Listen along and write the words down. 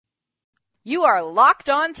You are Locked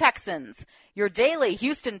On Texans, your daily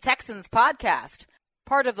Houston Texans podcast,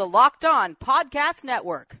 part of the Locked On Podcast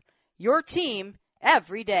Network, your team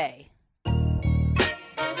every day.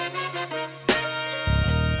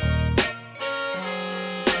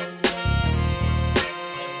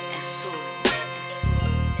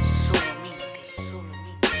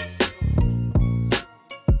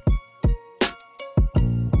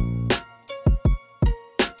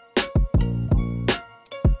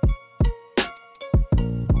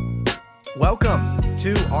 Welcome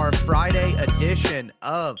to our Friday edition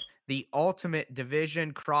of the Ultimate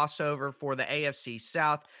Division crossover for the AFC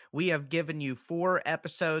South. We have given you 4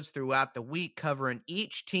 episodes throughout the week covering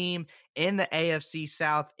each team in the AFC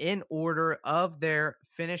South in order of their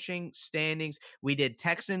finishing standings. We did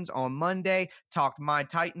Texans on Monday, talked My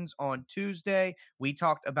Titans on Tuesday. We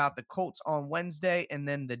talked about the Colts on Wednesday and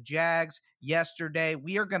then the Jags yesterday.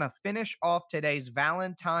 We are going to finish off today's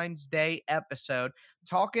Valentine's Day episode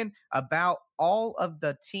talking about all of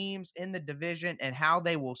the teams in the division and how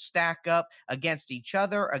they will stack up against each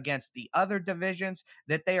other, against the other divisions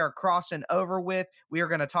that they are crossing over with. We are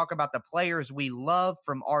going to talk about the players we love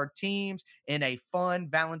from our teams in a fun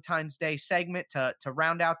Valentine's Day segment to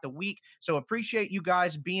round out the week. So appreciate you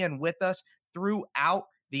guys being with us throughout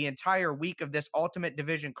the entire week of this Ultimate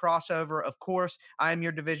Division crossover. Of course, I am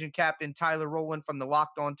your division captain, Tyler Rowland from the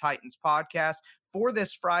Locked On Titans podcast. For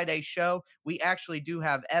this Friday show, we actually do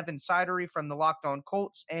have Evan Sidery from the Locked On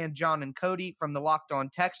Colts and John and Cody from the Locked On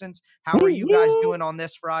Texans. How are you guys doing on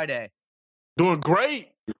this Friday? Doing great.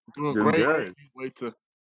 Doing great. Good. Can't wait to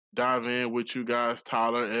dive in with you guys,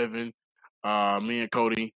 Tyler, Evan, me and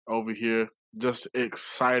Cody over here. Just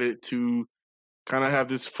excited to kind of have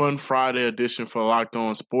this fun Friday edition for Locked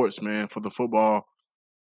On Sports, man, for the football.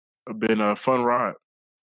 It's been a fun ride.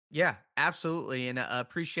 Yeah, absolutely. And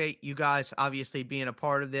appreciate you guys obviously being a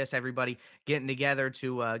part of this, everybody getting together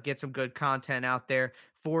to get some good content out there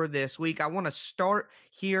for this week. I want to start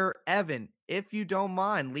here. Evan, if you don't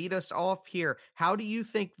mind, lead us off here. How do you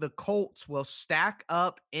think the Colts will stack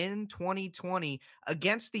up in 2020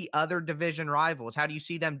 against the other division rivals? How do you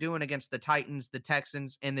see them doing against the Titans, the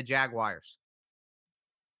Texans, and the Jaguars?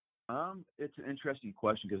 It's an interesting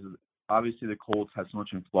question because obviously the Colts have so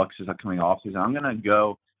much influxes coming off season. I'm going to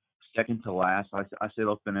go second to last. I say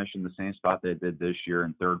they'll finish in the same spot they did this year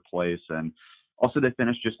in third place. And also they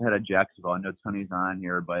finished just ahead of Jacksonville. I know Tony's on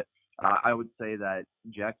here, but I would say that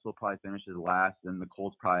Jacksonville probably finishes last and the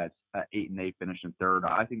Colts probably at 8-8 finishing third.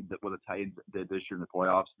 I think that what the Titans did this year in the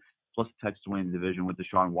playoffs, plus the Texans winning the division with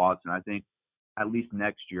Deshaun Watson, I think at least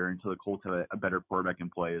next year until the Colts have a better quarterback in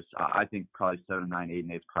place, I think probably 7-9,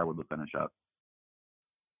 8-8 is probably where they'll finish up.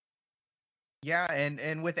 Yeah,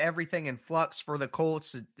 and with everything in flux for the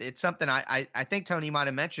Colts, it's something I think Tony might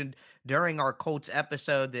have mentioned during our Colts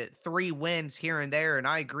episode that 3 wins here and there, and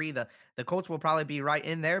I agree the Colts will probably be right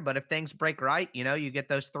in there, but if things break right, you get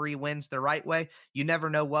those 3 wins the right way, you never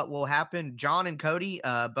know what will happen. John and Cody,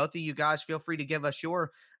 both of you guys, feel free to give us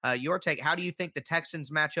your take. How do you think the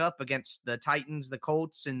Texans match up against the Titans, the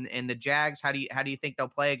Colts, and the Jags? How do you think they'll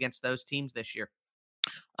play against those teams this year?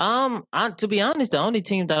 To be honest, the only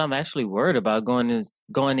team that I'm actually worried about going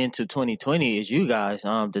into 2020 is you guys,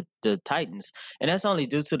 the Titans, and that's only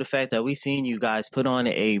due to the fact that we seen you guys put on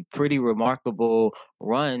a pretty remarkable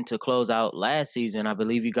run to close out last season. I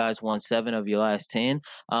believe you guys won 7 of your last 10.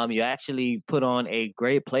 You actually put on a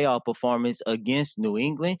great playoff performance against New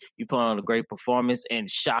England. You put on a great performance and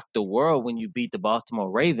shocked the world when you beat the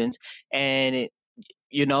Baltimore Ravens, and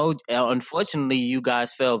unfortunately, you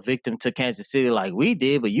guys fell victim to Kansas City like we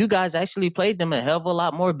did, but you guys actually played them a hell of a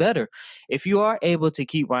lot more better. If you are able to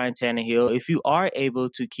keep Ryan Tannehill, if you are able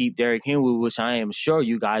to keep Derrick Henry, which I am sure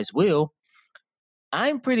you guys will,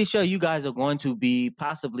 I'm pretty sure you guys are going to be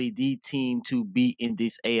possibly the team to beat in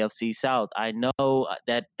this AFC South. I know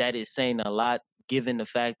that is saying a lot given the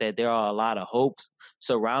fact that there are a lot of hopes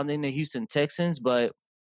surrounding the Houston Texans, but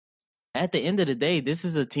at the end of the day, this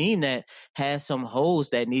is a team that has some holes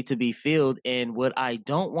that need to be filled. And what I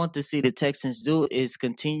don't want to see the Texans do is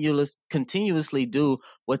continuously do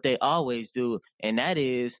what they always do. And that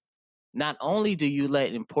is not only do you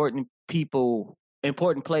let important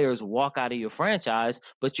players walk out of your franchise,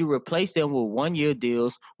 but you replace them with 1-year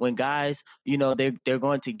deals when guys, they're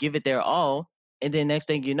going to give it their all. And then next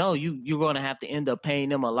thing you know, you're going to have to end up paying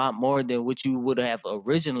them a lot more than what you would have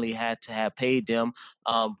originally had to have paid them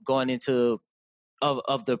going into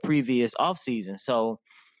of the previous offseason. So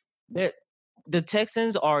the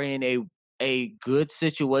Texans are in a good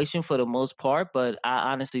situation for the most part, but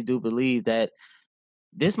I honestly do believe that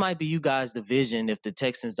this might be you guys' division if the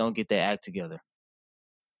Texans don't get their act together.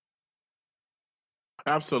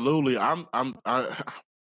 Absolutely. I'm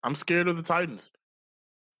scared of the Titans.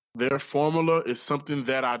 Their formula is something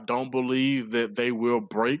that I don't believe that they will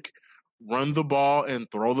break. Run the ball and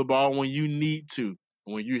throw the ball when you need to.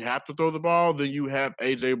 When you have to throw the ball, then you have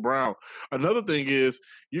A.J. Brown. Another thing is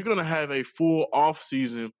you're going to have a full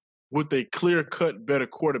offseason with a clear-cut better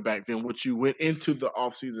quarterback than what you went into the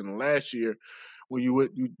offseason last year when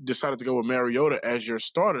you decided to go with Mariota as your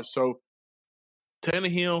starter. So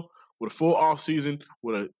Tannehill with a full offseason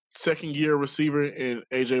with a second-year receiver in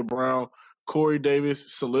A.J. Brown, Corey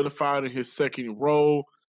Davis solidified in his second role.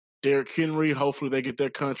 Derrick Henry, hopefully they get their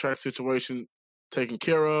contract situation taken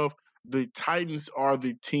care of. The Titans are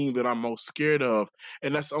the team that I'm most scared of.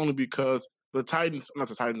 And that's only because the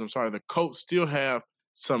Colts still have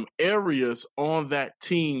some areas on that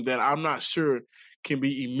team that I'm not sure can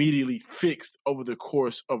be immediately fixed over the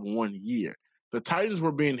course of 1 year. The Titans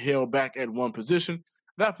were being held back at one position.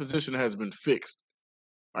 That position has been fixed.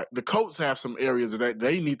 Right? The Colts have some areas that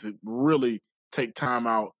they need to really take time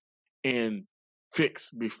out and fix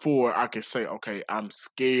before I can say, okay, I'm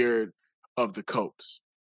scared of the Colts.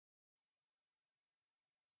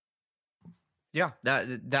 Yeah,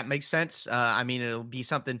 that makes sense. I mean, it'll be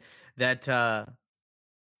something that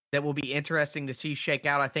that will be interesting to see shake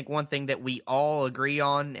out. I think one thing that we all agree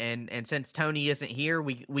on, and since Tony isn't here,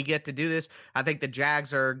 we get to do this. I think the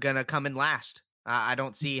Jags are gonna come in last. I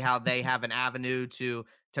don't see how they have an avenue to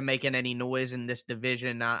making any noise in this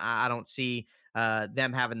division. I don't see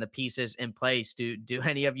them having the pieces in place. Do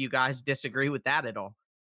any of you guys disagree with that at all?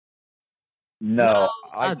 No,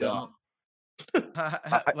 I don't.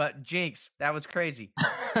 But Jinx, that was crazy.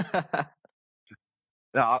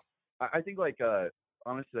 No, I think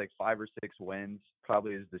honestly, 5 or 6 wins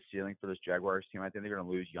probably is the ceiling for this Jaguars team. I think they're going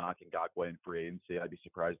to lose Yannick Ngakoue in free agency. I'd be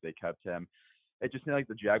surprised if they kept him. It just seems like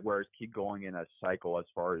the Jaguars keep going in a cycle as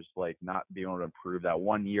far as not being able to improve. That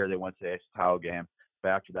 1 year they went to the AFC title game, but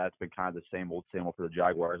after that it's been kind of the same old for the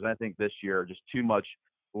Jaguars. And I think this year just too much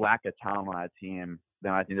lack of talent on that team.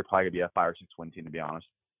 Then I think they're probably going to be a 5 or 6 win team, to be honest.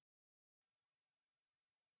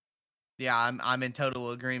 Yeah, I'm in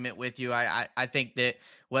total agreement with you. I think that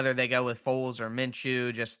whether they go with Foles or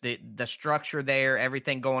Minshew, just the structure there,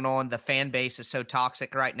 everything going on, the fan base is so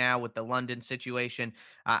toxic right now with the London situation.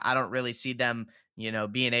 I don't really see them,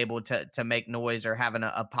 being able to make noise or having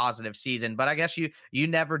a positive season. But I guess you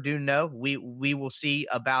never do know. We will see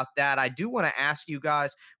about that. I do want to ask you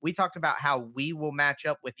guys. We talked about how we will match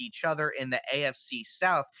up with each other in the AFC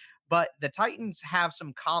South. But the Titans have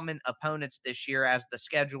some common opponents this year as the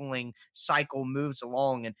scheduling cycle moves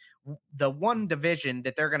along. And the one division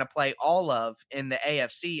that they're going to play all of in the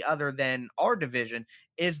AFC, other than our division,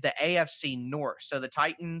 is the AFC North. So the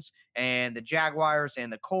Titans and the Jaguars and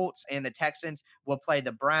the Colts and the Texans will play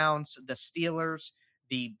the Browns, the Steelers,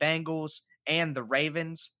 the Bengals, and the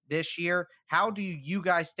Ravens this year. How do you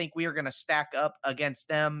guys think we are going to stack up against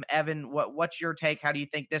them? Evan, what's your take? How do you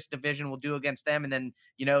think this division will do against them? And then,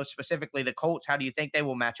 specifically the Colts, how do you think they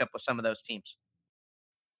will match up with some of those teams?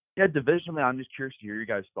 Yeah, divisionally, I'm just curious to hear your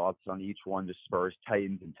guys' thoughts on each one, just as far as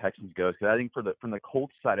Titans and Texans goes. Because I think from the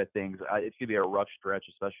Colts side of things, it's going to be a rough stretch,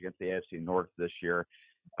 especially against the AFC North this year.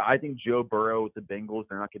 I think Joe Burrow with the Bengals,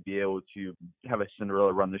 they're not going to be able to have a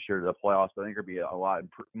Cinderella run this year to the playoffs. But I think it'll be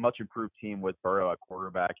much improved team with Burrow at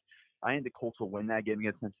quarterback. I think the Colts will win that game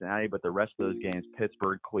against Cincinnati, but the rest of those games,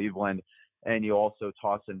 Pittsburgh, Cleveland, and you also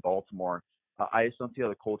toss in Baltimore. I just don't see how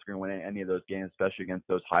the Colts are going to win any of those games, especially against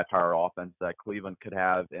those high-power offenses that Cleveland could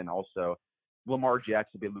have. And also, Lamar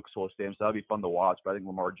Jackson will be at Lucas Oil Stadium, so that'll be fun to watch. But I think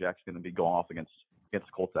Lamar Jackson's going to be going off against the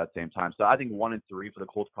Colts at the same time. So I think 1-3 for the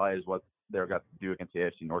Colts probably is what they're going to do against the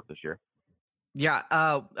AFC North this year. Yeah,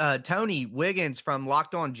 Tony Wiggins from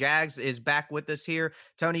Locked On Jags is back with us here.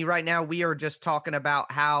 Tony, right now we are just talking about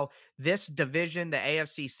how this division, the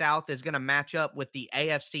AFC South, is going to match up with the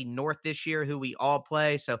AFC North this year, who we all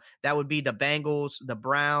play. So that would be the Bengals, the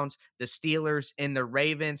Browns, the Steelers, and the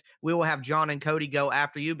Ravens. We will have John and Cody go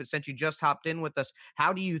after you, but since you just hopped in with us,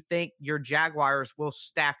 how do you think your Jaguars will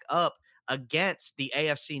stack up against the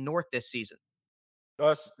AFC North this season?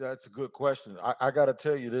 That's a good question. I got to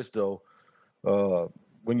tell you this, though.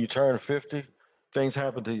 When you turn 50, things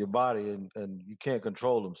happen to your body and you can't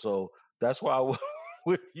control them. So that's why I was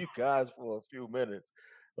with you guys for a few minutes.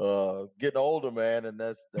 Getting older, man, and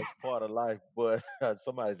that's part of life. But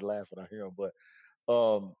somebody's laughing, I hear them. But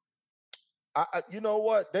I you know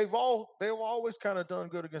what? They've always kind of done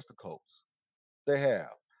good against the Colts. They have,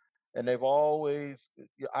 and they've always.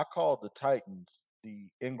 I call the Titans the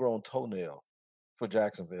ingrown toenail for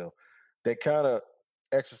Jacksonville. They kind of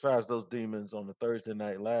exercised those demons on the Thursday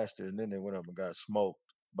night last year, and then they went up and got smoked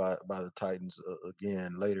by the Titans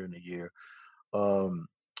again later in the year.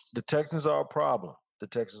 The Texans are a problem. The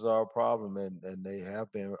Texans are a problem, and they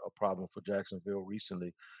have been a problem for Jacksonville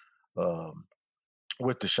recently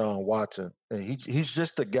with Deshaun Watson. And he's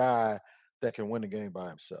just a guy that can win the game by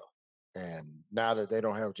himself. And now that they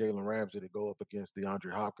don't have Jalen Ramsey to go up against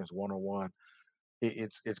DeAndre Hopkins one-on-one,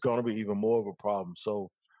 it's going to be even more of a problem. So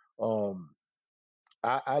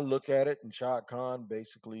I look at it, and Shad Khan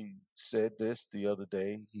basically said this the other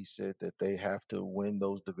day. He said that they have to win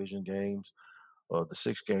those division games, the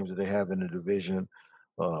 6 games that they have in the division,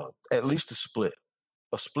 at least a split.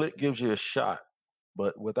 A split gives you a shot,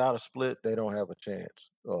 but without a split, they don't have a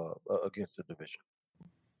chance against the division.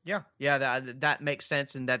 Yeah, that makes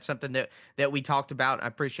sense, and that's something that we talked about. I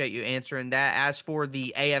appreciate you answering that. As for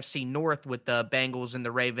the AFC North with the Bengals and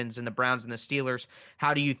the Ravens and the Browns and the Steelers,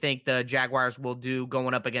 how do you think the Jaguars will do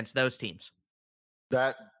going up against those teams?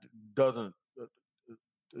 That doesn't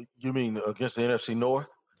you mean against the NFC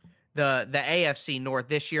North? The AFC North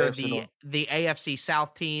this year, AFC North. the AFC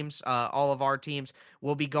South teams, all of our teams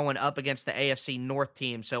will be going up against the AFC North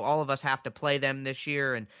teams. So all of us have to play them this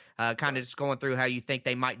year, and kind of just going through how you think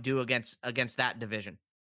they might do against that division.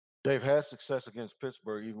 They've had success against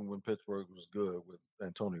Pittsburgh, even when Pittsburgh was good with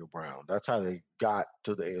Antonio Brown. That's how they got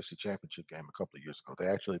to the AFC Championship game a couple of years ago. They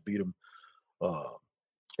actually beat them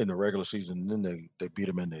in the regular season, and then they beat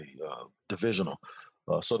them in the divisional.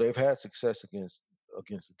 So they've had success against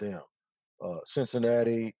them.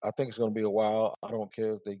 Cincinnati, I think it's going to be a while. I don't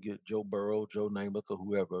care if they get Joe Burrow, Joe Namath, or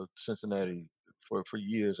whoever. Cincinnati, for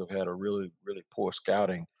years, have had a really, really poor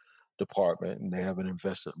scouting department, and they haven't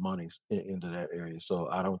invested money into that area. So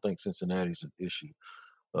I don't think Cincinnati's an issue.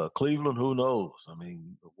 Cleveland, who knows? I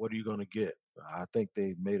mean, what are you going to get? I think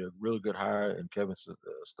they made a really good hire in Kevin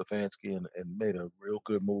Stefanski and made a real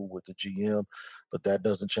good move with the GM, but that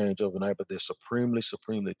doesn't change overnight. But they're supremely,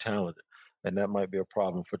 supremely talented, and that might be a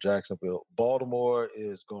problem for Jacksonville. Baltimore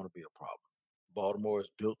is going to be a problem. Baltimore is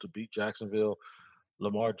built to beat Jacksonville.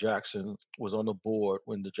 Lamar Jackson was on the board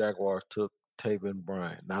when the Jaguars took Taven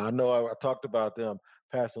Bryan. Now, I know I talked about them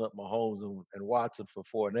passing up Mahomes and Watson for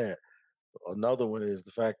Fournette. Another one is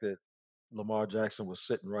the fact that Lamar Jackson was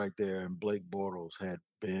sitting right there and Blake Bortles had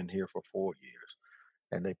been here for 4 years.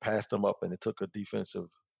 And they passed him up and they took a defensive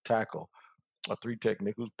tackle, a 3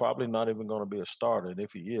 technique, who's probably not even going to be a starter. And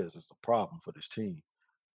if he is, it's a problem for this team.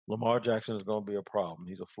 Lamar Jackson is going to be a problem.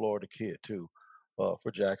 He's a Florida kid, too,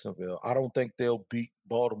 for Jacksonville. I don't think they'll beat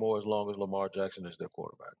Baltimore as long as Lamar Jackson is their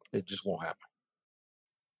quarterback. It just won't happen.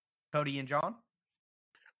 Cody and John?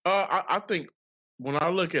 I think when I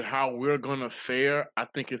look at how we're going to fare, I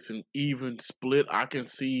think it's an even split. I can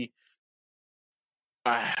see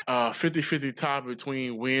a 50-50 tie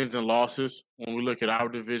between wins and losses when we look at our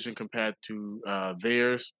division compared to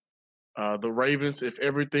theirs. The Ravens, if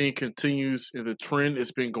everything continues in the trend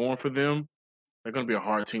it's been going for them, they're going to be a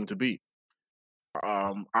hard team to beat.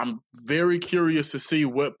 I'm very curious to see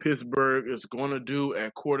what Pittsburgh is going to do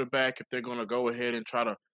at quarterback, if they're going to go ahead and try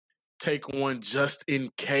to take one just in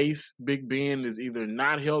case Big Ben is either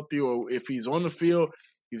not healthy or if he's on the field,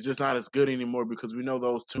 he's just not as good anymore, because we know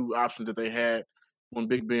those 2 options that they had when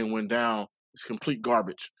Big Ben went down is complete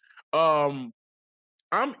garbage. I'm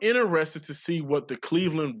interested to see what the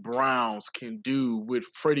Cleveland Browns can do with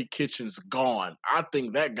Freddie Kitchens gone. I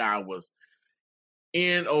think that guy was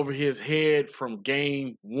in over his head from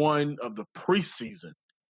game 1 of the preseason.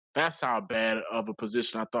 That's how bad of a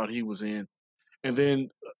position I thought he was in. And then,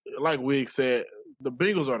 like Wiggs said, the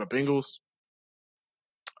Bengals are the Bengals.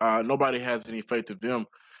 Nobody has any faith in them.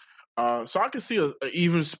 So I can see an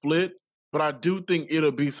even split, but I do think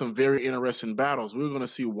it'll be some very interesting battles. We're going to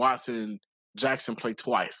see Watson and Jackson play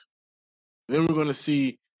twice. Then we're going to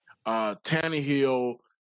see Tannehill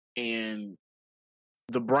and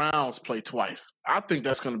the Browns play twice. I think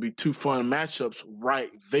that's going to be 2 fun matchups right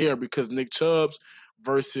there, because Nick Chubb's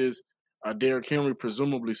versus Derrick Henry,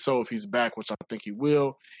 presumably so if he's back, which I think he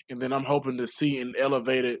will. And then I'm hoping to see an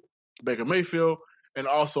elevated Baker Mayfield and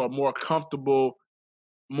also a more comfortable,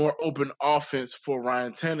 more open offense for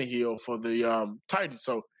Ryan Tannehill for the Titans.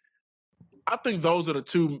 So I think those are the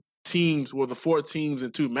 2 teams, or the 4 teams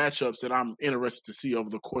and 2 matchups that I'm interested to see over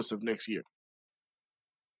the course of next year.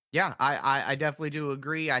 Yeah, I definitely do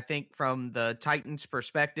agree. I think from the Titans'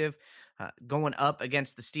 perspective, going up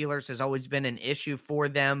against the Steelers has always been an issue for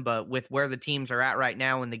them, but with where the teams are at right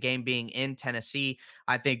now and the game being in Tennessee,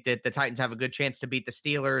 I think that the Titans have a good chance to beat the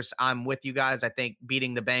Steelers. I'm with you guys. I think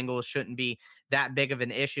beating the Bengals shouldn't be that big of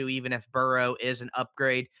an issue, even if Burrow is an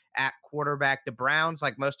upgrade at quarterback. The Browns,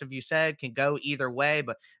 like most of you said, can go either way,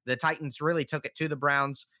 but the Titans really took it to the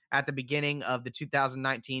Browns at the beginning of the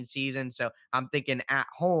 2019 season. So I'm thinking at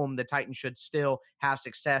home, the Titans should still have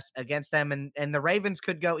success against them. And the Ravens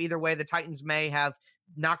could go either way. The Titans may have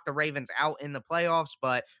knocked the Ravens out in the playoffs,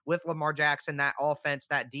 but with Lamar Jackson, that offense,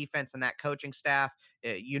 that defense, and that coaching staff,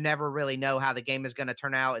 you never really know how the game is going to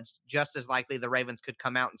turn out. It's just as likely the Ravens could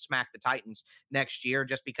come out and smack the Titans next year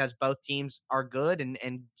just because both teams are good,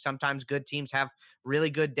 and sometimes good teams have really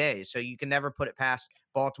good days. So you can never put it past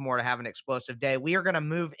Baltimore to have an explosive day. We are going to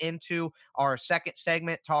move into our second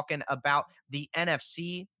segment talking about the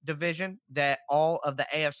NFC division that all of the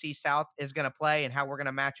AFC South is going to play and how we're going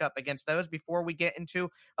to match up against those before we get into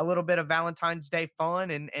a little bit of Valentine's Day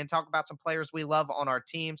fun and talk about some players we love on our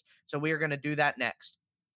teams. So we are going to do that next.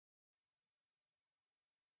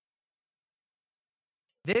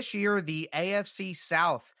 This year, the AFC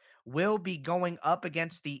South will be going up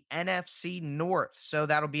against the NFC North. So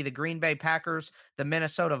that'll be the Green Bay Packers, the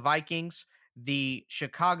Minnesota Vikings, the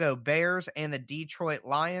Chicago Bears, and the Detroit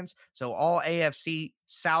Lions. So all AFC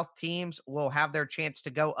South teams will have their chance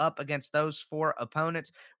to go up against those four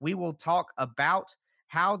opponents. We will talk about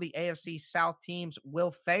how the AFC South teams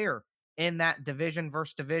will fare in that division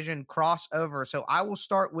versus division crossover. So I will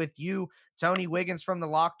start with you, Tony Wiggins from the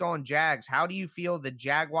Locked On Jags. How do you feel the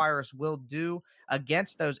Jaguars will do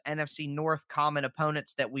against those NFC North common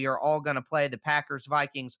opponents that we are all going to play, the Packers,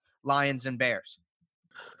 Vikings, Lions, and Bears?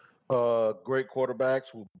 Great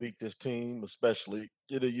quarterbacks will beat this team, especially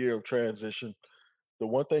in a year of transition. The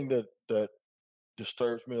one thing that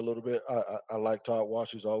disturbs me a little bit, I like Todd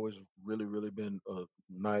Wash. He's always really, really been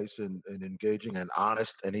nice and engaging and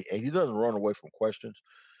honest, and he doesn't run away from questions.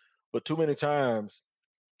 But too many times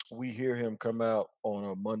we hear him come out on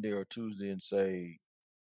a Monday or Tuesday and say,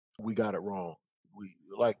 we got it wrong.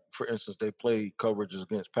 Like, for instance, they played coverages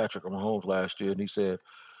against Patrick Mahomes last year, and he said,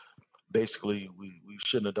 basically, we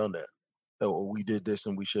shouldn't have done that. Or we did this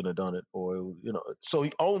and we shouldn't have done it. Or, so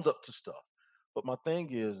he owns up to stuff. But my thing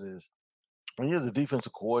is when you're the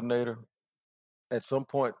defensive coordinator, at some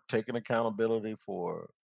point taking accountability for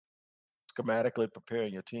schematically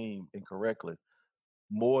preparing your team incorrectly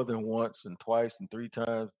more than once and twice and three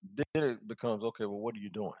times, then it becomes, okay, well, what are you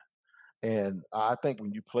doing? And I think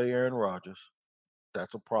when you play Aaron Rodgers,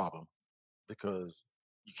 that's a problem because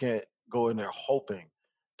you can't go in there hoping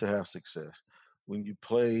to have success. When you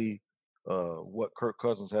play what Kirk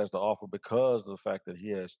Cousins has to offer because of the fact that he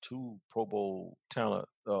has two Pro Bowl talent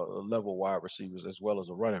level wide receivers as well as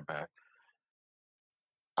a running back,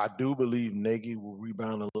 I do believe Nagy will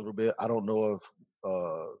rebound a little bit. I don't know if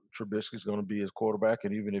Trubisky is going to be his quarterback,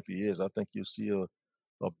 and even if he is, I think you'll see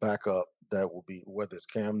a backup that will be, whether it's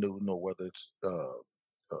Cam Newton or whether it's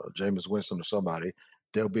Jameis Winston or somebody,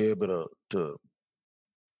 they'll be able to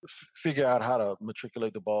figure out how to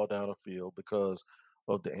matriculate the ball down the field because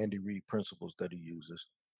of the Andy Reid principles that he uses.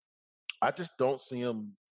 I just don't see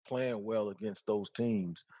him playing well against those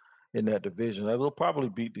teams in that division. They'll probably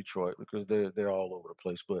beat Detroit because they're all over the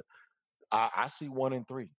place. But I see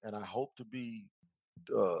 1-3, and I hope to be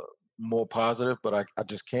more positive, but I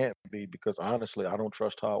just can't be because honestly, I don't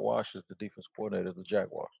trust Todd Wash as the defense coordinator of the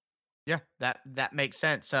Jaguars. Yeah, that makes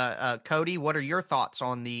sense. Cody, what are your thoughts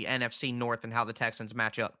on the NFC North and how the Texans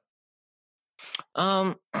match up?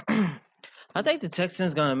 I think the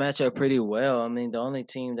Texans going to match up pretty well. I mean, the only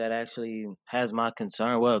team that actually has my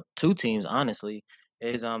concern, well, two teams, honestly,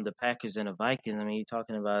 is the Packers and the Vikings. I mean, you're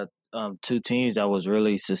talking about two teams that was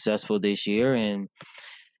really successful this year, and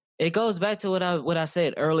it goes back to what I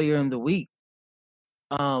said earlier in the week.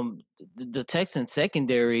 The Texans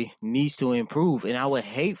secondary needs to improve, and I would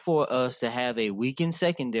hate for us to have a weakened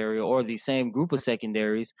secondary or the same group of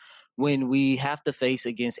secondaries when we have to face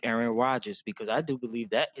against Aaron Rodgers, because I do believe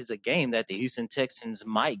that is a game that the Houston Texans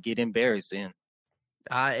might get embarrassed in.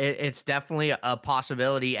 It's definitely a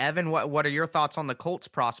possibility. Evan, what are your thoughts on the Colts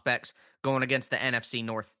prospects going against the NFC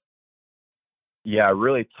North? Yeah, a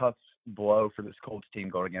really tough blow for this Colts team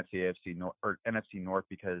going against the AFC North or NFC North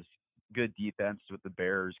because good defense with the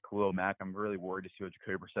Bears, Khalil Mack. I'm really worried to see what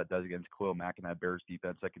Jacoby Brissett does against Khalil Mack and that Bears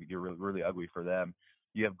defense. That could get really, really ugly for them.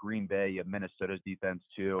 You have Green Bay, you have Minnesota's defense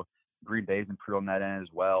too. Green Bay's improved on that end as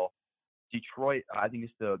well. Detroit, I think, is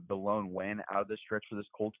the lone win out of this stretch for this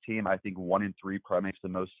Colts team. I think 1-3 probably makes the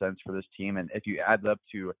most sense for this team. And if you add it up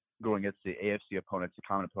to going against the AFC opponents, the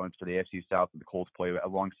common opponents for the AFC South and the Colts play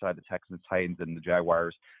alongside the Texans, Titans, and the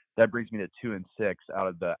Jaguars, that brings me to 2-6 out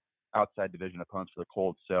of the outside division opponents for the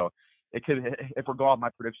Colts. So it could, if we're going off my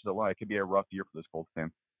predictions alone, it could be a rough year for this Colts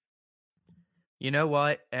team. You know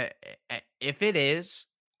what? If it is,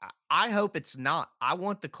 I hope it's not. I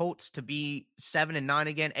want the Colts to be 7-9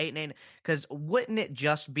 again, 8-8, because wouldn't it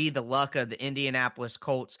just be the luck of the Indianapolis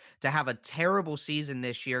Colts to have a terrible season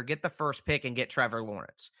this year, get the first pick, and get Trevor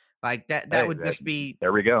Lawrence? Like that would just be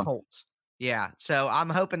there we go. Colts. Yeah. So I'm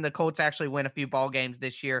hoping the Colts actually win a few ball games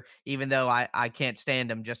this year, even though I can't stand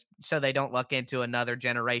them, just so they don't luck into another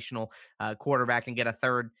generational quarterback and get a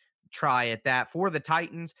third try at that. For the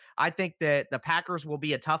Titans, I think that the Packers will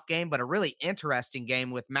be a tough game, but a really interesting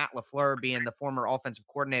game with Matt LaFleur being the former offensive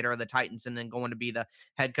coordinator of the Titans and then going to be the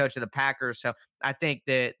head coach of the Packers. So I think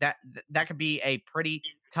that could be a pretty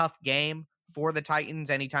tough game for the Titans.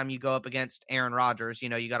 Anytime you go up against Aaron Rodgers,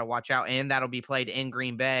 you got to watch out, and that'll be played in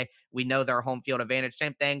Green Bay. We know their home field advantage.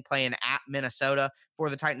 Same thing playing at Minnesota for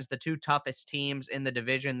the Titans, the two toughest teams in the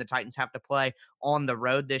division. The Titans have to play on the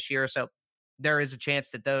road this year. So there is a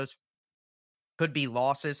chance that those could be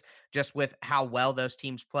losses just with how well those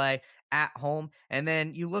teams play at home. And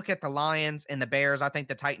then you look at the Lions and the Bears. I think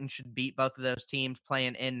the Titans should beat both of those teams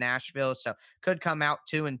playing in Nashville. So could come out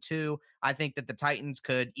 2-2. I think that the Titans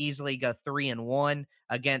could easily go 3-1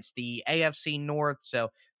 against the AFC North. So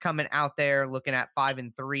coming out there looking at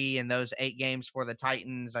 5-3 in those 8 games for the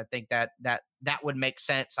Titans, I think that would make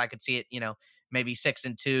sense. I could see it, maybe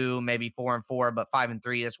 6-2, maybe 4-4, but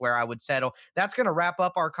 5-3 is where I would settle. That's going to wrap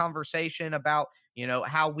up our conversation about,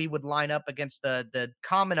 how we would line up against the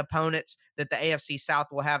common opponents that the AFC South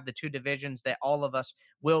will have, the two divisions that all of us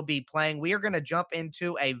will be playing. We are going to jump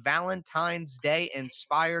into a Valentine's Day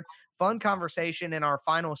inspired fun conversation in our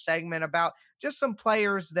final segment about just some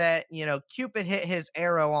players that, Cupid hit his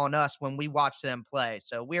arrow on us when we watched them play.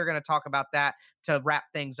 So we are going to talk about that to wrap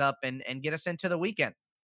things up and get us into the weekend.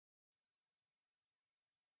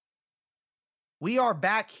 We are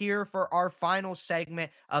back here for our final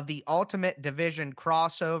segment of the Ultimate Division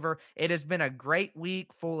crossover. It has been a great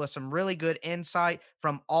week full of some really good insight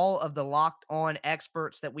from all of the Locked On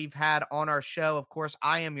experts that we've had on our show. Of course,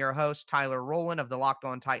 I am your host, Tyler Rowland of the Locked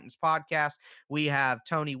On Titans podcast. We have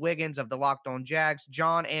Tony Wiggins of the Locked On Jags,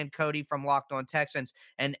 John and Cody from Locked On Texans,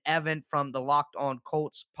 and Evan from the Locked On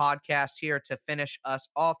Colts podcast here to finish us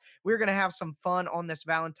off. We're going to have some fun on this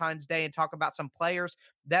Valentine's Day and talk about some players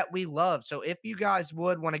that we love. So if you guys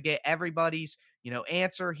would want to get everybody's,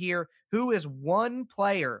 answer here, who is one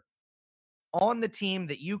player on the team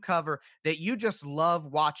that you cover that you just love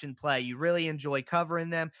watching play? You really enjoy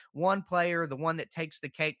covering them. One player, the one that takes the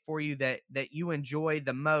cake for you that you enjoy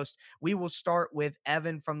the most. We will start with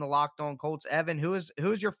Evan from the Locked On Colts. Evan, who is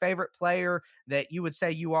your favorite player that you would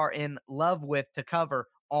say you are in love with to cover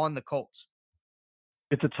on the Colts?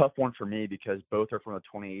 It's a tough one for me because both are from the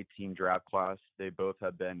 2018 draft class. They both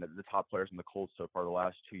have been the top players in the Colts so far the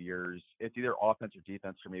last 2 years. It's either offense or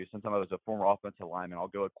defense for me. Since I was a former offensive lineman, I'll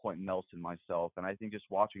go with Quentin Nelson myself. And I think just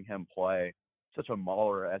watching him play, such a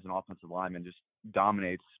mauler as an offensive lineman, just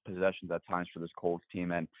dominates possessions at times for this Colts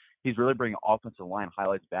team. And he's really bringing offensive line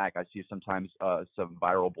highlights back. I see sometimes some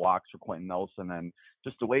viral blocks for Quentin Nelson, and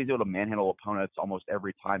just the way he's able to manhandle opponents almost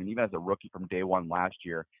every time. And even as a rookie from day one last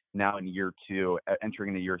year, now in year 2, entering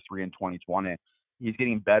into year 3 in 2020, he's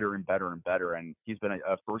getting better and better and better. And he's been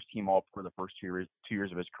a first-team All for the first 2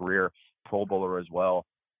 years of his career, Pro Bowler as well.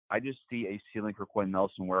 I just see a ceiling for Quentin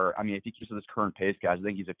Nelson where, if he keeps with his current pace, guys, I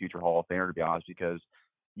think he's a future Hall of Famer, to be honest, because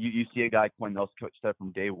you see a guy, Quentin Nelson, step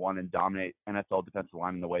from day one and dominate NFL defensive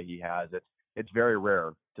linemen the way he has. It's very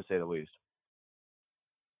rare, to say the least.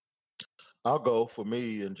 I'll go, for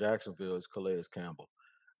me in Jacksonville, is Calais Campbell.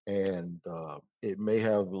 And it may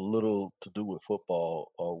have a little to do with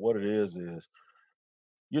football, or what it is,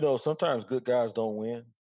 sometimes good guys don't win.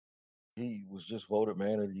 He was just voted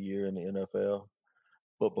Man of the Year in the NFL.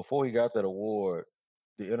 But before he got that award,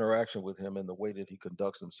 the interaction with him and the way that he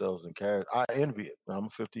conducts himself and carries, I envy it. I'm a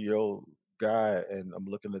 50-year-old guy, and I'm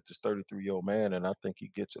looking at this 33-year-old man, and I think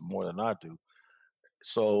he gets it more than I do.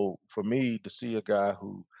 So for me, to see a guy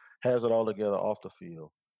who has it all together off the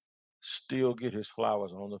field, still get his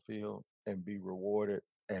flowers on the field and be rewarded,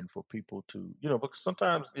 and for people to, because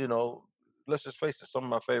sometimes, let's just face it, some of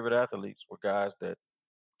my favorite athletes were guys that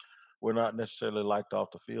were not necessarily liked off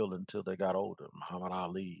the field until they got older. Muhammad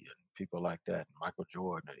Ali and people like that, Michael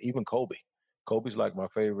Jordan, and even Kobe. Kobe's like my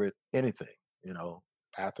favorite anything,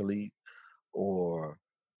 athlete or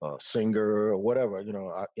singer or whatever,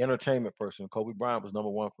 entertainment person. Kobe Bryant was number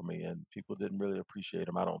 1 for me, and people didn't really appreciate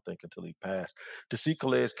him, I don't think, until he passed. To see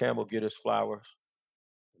Calais Campbell get his flowers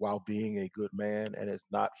while being a good man, and it's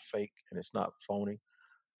not fake and it's not phony.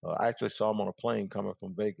 I actually saw him on a plane coming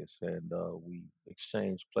from Vegas, and we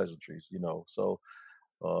exchanged pleasantries, So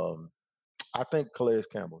I think Calais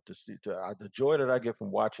Campbell, the joy that I get from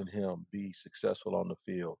watching him be successful on the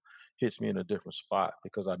field, hits me in a different spot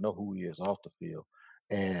because I know who he is off the field.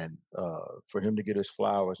 And for him to get his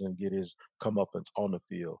flowers and get his comeuppance on the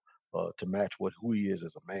field to match who he is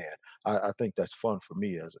as a man, I think that's fun for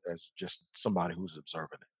me as just somebody who's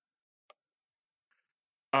observing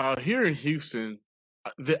it. Here in Houston,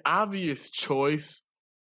 the obvious choice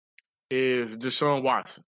is Deshaun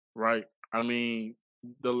Watson, right? I mean,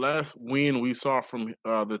 the last win we saw from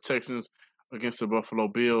the Texans against the Buffalo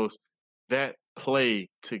Bills, that play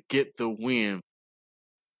to get the win,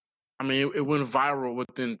 I mean, it went viral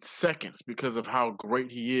within seconds because of how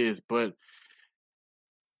great he is. But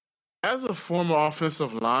as a former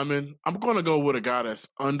offensive lineman, I'm going to go with a guy that's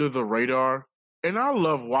under the radar. And I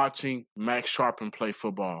love watching Max Sharpen play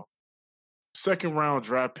football. Second round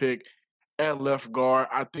draft pick at left guard.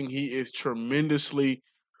 I think he is tremendously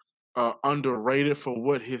underrated for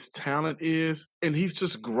what his talent is. And he's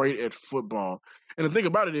just great at football. And the thing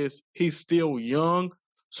about it is he's still young.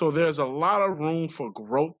 So there's a lot of room for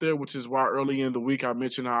growth there, which is why early in the week I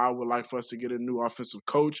mentioned how I would like for us to get a new offensive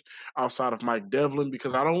coach outside of Mike Devlin,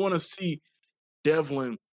 because I don't want to see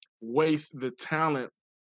Devlin waste the talent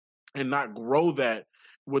and not grow that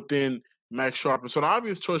within Max Sharpen. So the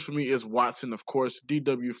obvious choice for me is Watson, of course,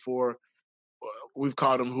 DW4. We've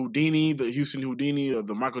called him Houdini, the Houston Houdini, or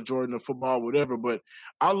the Michael Jordan of football, whatever. But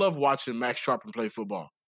I love watching Max Sharpen play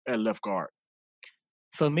football at left guard.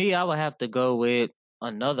 For me, I would have to go with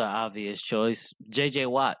another obvious choice, J.J.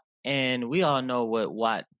 Watt. And we all know what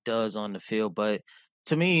Watt does on the field, but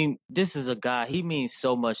to me, this is a guy, he means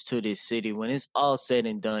so much to this city. When it's all said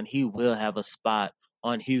and done, he will have a spot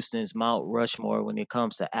on Houston's Mount Rushmore when it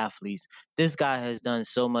comes to athletes. This guy has done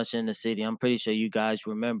so much in the city. I'm pretty sure you guys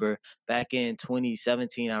remember back in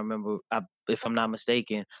 2017, if I'm not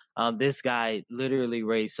mistaken, this guy literally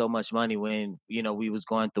raised so much money when, we was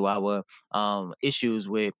going through our issues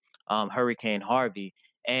with Hurricane Harvey.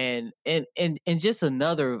 And just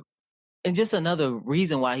another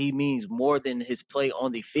reason why he means more than his play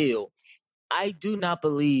on the field. I do not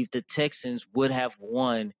believe the Texans would have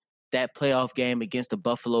won that playoff game against the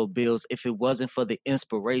Buffalo Bills if it wasn't for the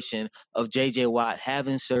inspiration of J.J. Watt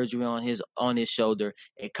having surgery on his shoulder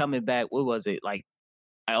and coming back. What was it, like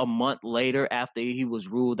a month later after he was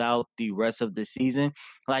ruled out the rest of the season?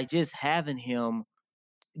 Like, just having him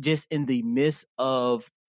just in the midst of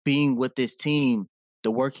being with this team,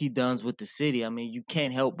 the work he does with the city, I mean, you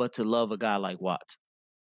can't help but to love a guy like Watt.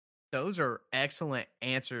 Those are excellent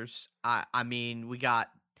answers. I mean, we got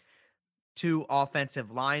two offensive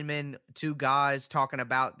linemen, two guys talking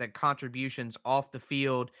about the contributions off the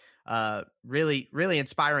field. Really, really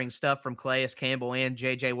inspiring stuff from Calais Campbell and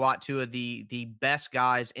J.J. Watt, two of the best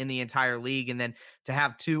guys in the entire league. And then to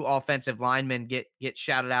have two offensive linemen get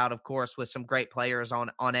shouted out, of course, with some great players on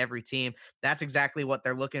every team. That's exactly what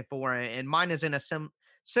they're looking for. And mine is in a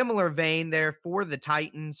similar vein there for the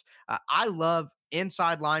Titans. I love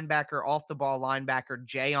inside linebacker, off the ball linebacker,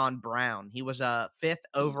 Jayon Brown. He was a 5th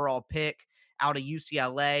overall pick out of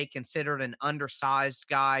UCLA, considered an undersized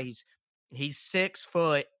guy. He's 6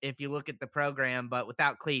 foot if you look at the program, but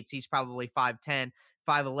without cleats, he's probably 5'10",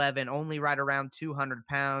 5'11", only right around 200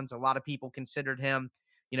 pounds. A lot of people considered him,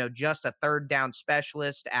 just a third down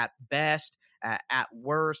specialist at best. At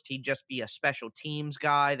worst, he'd just be a special teams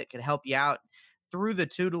guy that could help you out. Through the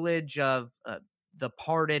tutelage of the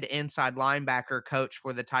parted inside linebacker coach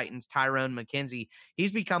for the Titans, Tyrone McKenzie,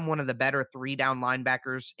 he's become one of the better 3-down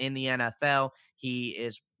linebackers in the NFL. He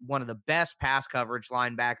is one of the best pass coverage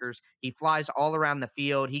linebackers. He flies all around the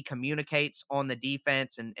field. He communicates on the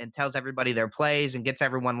defense and tells everybody their plays and gets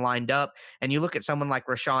everyone lined up. And you look at someone like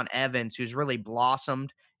Rashaan Evans, who's really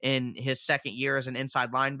blossomed in his second year as an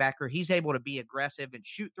inside linebacker. He's able to be aggressive and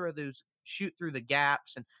shoot through the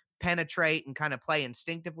gaps and penetrate and kind of play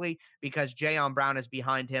instinctively because Jayon Brown is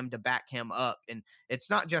behind him to back him up. And it's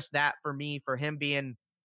not just that for me, for him being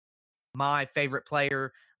my favorite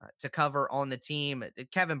player to cover on the team.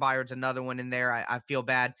 Kevin Byard's another one in there. I feel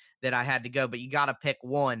bad that I had to go, but you got to pick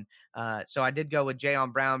one. So I did go with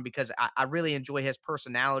Jayon Brown because I really enjoy his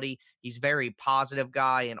personality. He's a very positive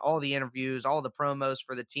guy in all the interviews, all the promos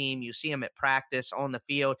for the team. You see him at practice, on the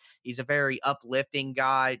field. He's a very uplifting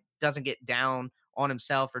guy, doesn't get down on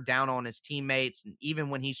himself or down on his teammates. And even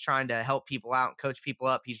when he's trying to help people out and coach people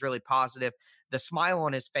up, he's really positive. the smile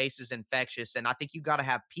on his face is infectious. And I think you got to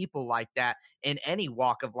have people like that in any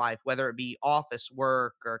walk of life, whether it be office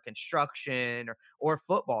work or construction or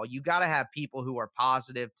football. You got to have people who are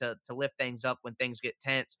positive to lift things up when things get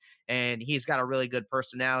tense. And he's got a really good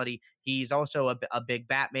personality. He's also a big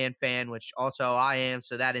Batman fan, which also I am.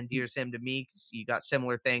 So that endears him to me because you got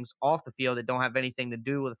similar things off the field that don't have anything to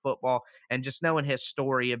do with football. And just knowing his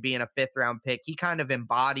story of being a 5th-round pick, he kind of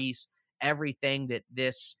embodies everything that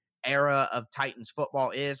this era of Titans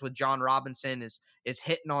football is. With John Robinson is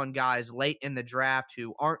hitting on guys late in the draft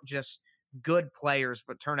who aren't just good players,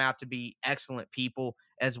 but turn out to be excellent people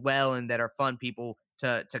as well, and that are fun people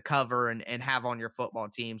to cover and have on your football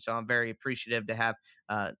team. So I'm very appreciative to have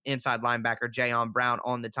inside linebacker Jayon Brown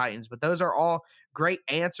on the Titans. But those are all great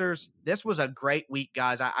answers. This was a great week,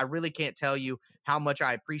 guys. I really can't tell you how much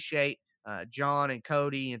I appreciate John and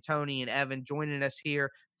Cody and Tony and Evan joining us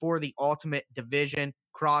here for the Ultimate Division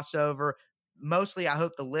crossover. Mostly, I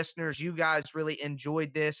hope the listeners, you guys really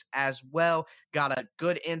enjoyed this as well. Got a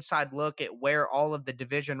good inside look at where all of the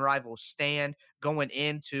division rivals stand going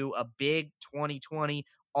into a big 2020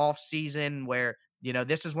 offseason where, you know,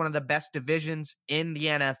 this is one of the best divisions in the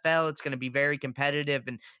NFL. It's going to be very competitive.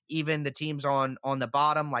 And even the teams on the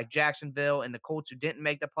bottom, like Jacksonville and the Colts, who didn't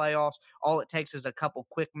make the playoffs, all it takes is a couple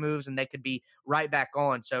quick moves and they could be right back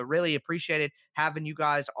on. So really appreciated having you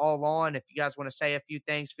guys all on. If you guys want to say a few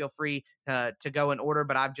things, feel free to go in order.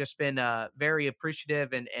 But I've just been very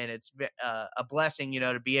appreciative, and it's a blessing, you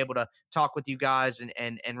know, to be able to talk with you guys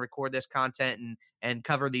and record this content and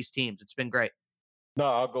cover these teams. It's been great. No,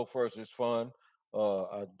 I'll go first. It's fun.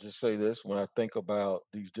 I just say this: when I think about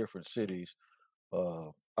these different cities,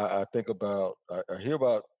 I think about, I hear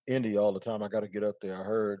about Indy all the time. I got to get up there. I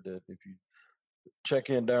heard that if you check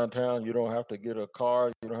in downtown, you don't have to get a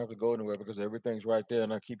car, you don't have to go anywhere because everything's right there.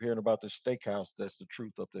 And I keep hearing about this steakhouse. That's the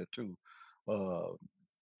truth up there too.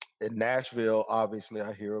 In Nashville, obviously,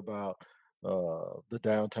 I hear about the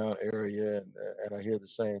downtown area, and I hear the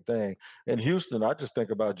same thing. In Houston, I just think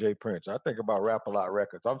about Jay Prince. I think about Rap-A-Lot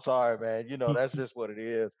Records. I'm sorry, man. You know, that's just what it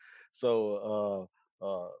is. So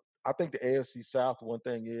I think the AFC South, one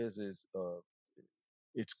thing is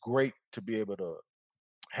it's great to be able to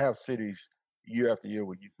have cities year after year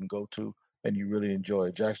where you can go to and you really enjoy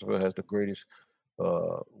it. Jacksonville has the greatest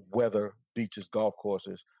weather, beaches, golf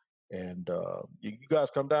courses. And you guys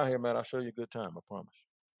come down here, man. I'll show you a good time, I promise.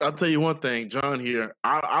 I'll tell you one thing, John here.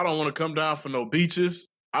 I don't want to come down for no beaches.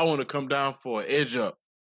 I want to come down for an edge up.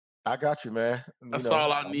 I got you, man. That's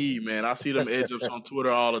all I need, man. I see them edge ups on Twitter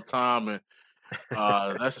all the time, and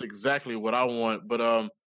that's exactly what I want. But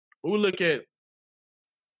when we look at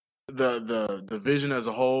the division as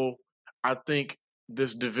a whole, I think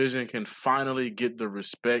this division can finally get the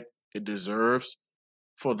respect it deserves.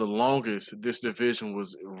 For the longest, this division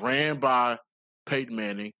was ran by Peyton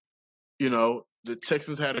Manning. You know, the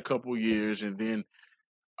Texans had a couple years, and then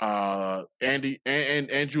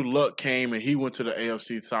Andrew Luck came and he went to the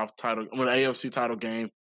AFC title game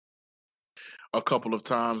a couple of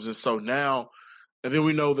times, and so now, and then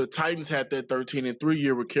we know the Titans had that 13-3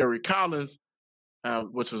 year with Kerry Collins,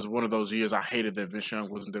 which was one of those years I hated that Vince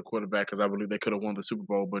Young wasn't their quarterback because I believe they could have won the Super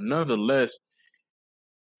Bowl, but nonetheless.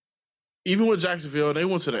 Even with Jacksonville, they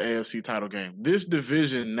went to the AFC title game. This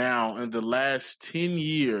division now, in the last 10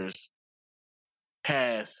 years,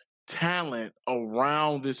 has talent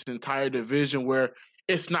around this entire division where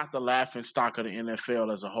it's not the laughing stock of the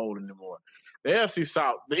NFL as a whole anymore. The AFC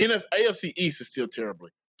South, AFC East is still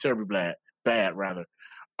terribly bad rather.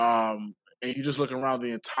 And you're just looking around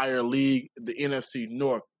the entire league, the NFC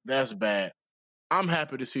North, that's bad. I'm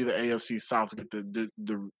happy to see the AFC South get the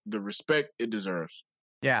respect it deserves.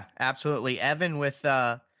 Yeah, absolutely. Evan, with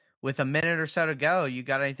a minute or so to go, you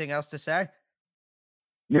got anything else to say?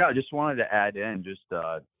 Yeah, I just wanted to add in just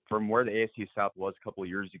from where the AFC South was a couple of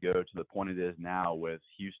years ago to the point it is now, with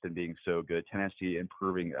Houston being so good, Tennessee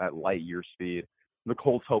improving at light year speed, the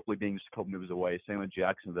Colts hopefully being just a couple moves away, same with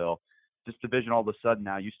Jacksonville. This division all of a sudden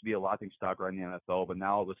now used to be a laughing stock right in the NFL, but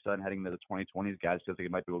now all of a sudden heading into the 2020s, guys feels like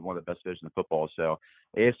it might be one of the best divisions in football. So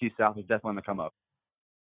AFC South is definitely on the come up.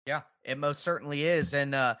 Yeah, it most certainly is.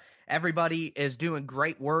 And everybody is doing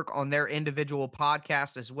great work on their individual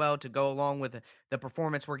podcasts as well to go along with the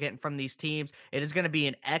performance we're getting from these teams. It is going to be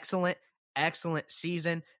an excellent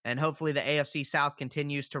season, and hopefully the AFC South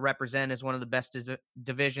continues to represent as one of the best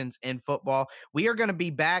divisions in football. We are going to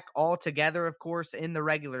be back all together, of course, in the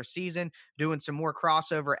regular season, doing some more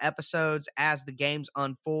crossover episodes as the games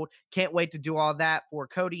unfold. Can't wait to do all that. For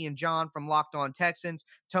Cody and John from Locked On Texans,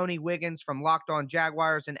 Tony Wiggins from Locked On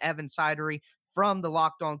Jaguars, and Evan Sidery from the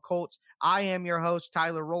Locked On Colts. I am your host,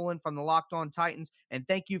 Tyler Rowland from the Locked On Titans, and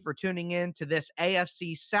thank you for tuning in to this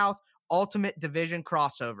AFC South Ultimate Division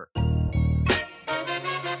crossover.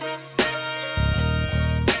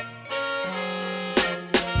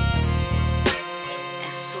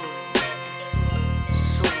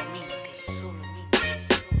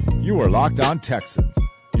 You are Locked On Texans,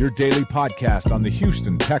 your daily podcast on the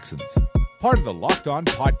Houston Texans, part of the Locked On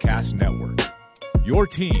Podcast Network. Your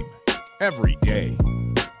team every day.